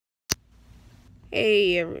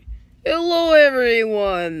Hello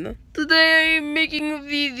everyone. Today I'm making a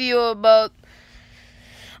video about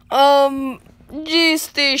jaystation,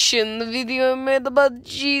 the video I made about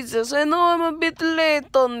Jesus. I know I'm a bit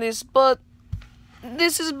late on this, but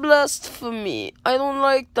this is blasphemy. I don't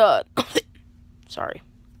like that. Sorry.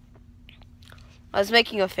 I was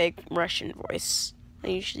making a fake Russian voice. I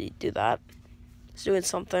usually do that. I was doing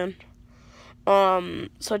something.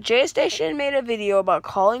 So jaystation made a video about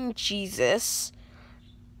calling Jesus.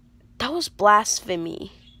 That was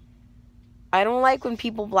blasphemy. I don't like when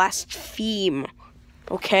people blaspheme,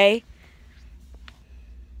 okay?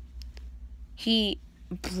 He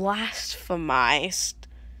blasphemized.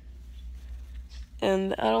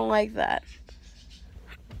 And I don't like that.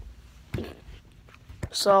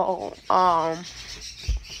 So,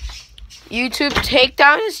 YouTube, take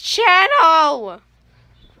down his channel!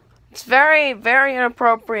 It's very, very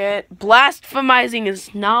inappropriate. Blasphemizing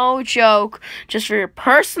is no joke, just for your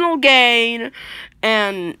personal gain.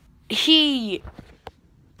 And I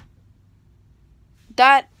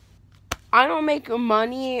don't make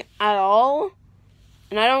money at all.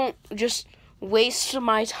 And I don't just waste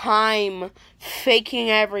my time faking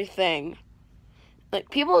everything. Like,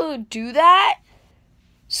 people who do that,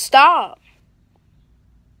 stop.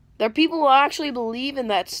 There are people who actually believe in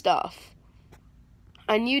that stuff.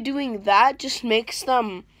 And you doing that just makes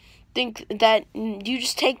them think that you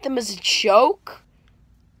just take them as a joke.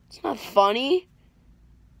 It's not funny.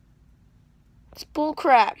 It's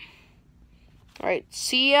bullcrap. Alright,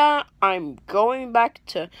 see ya. I'm going back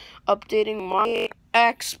to updating my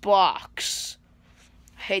Xbox.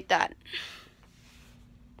 I hate that.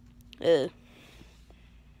 Ugh.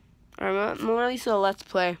 Alright, I'm gonna release a Let's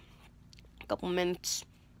Play. A couple minutes.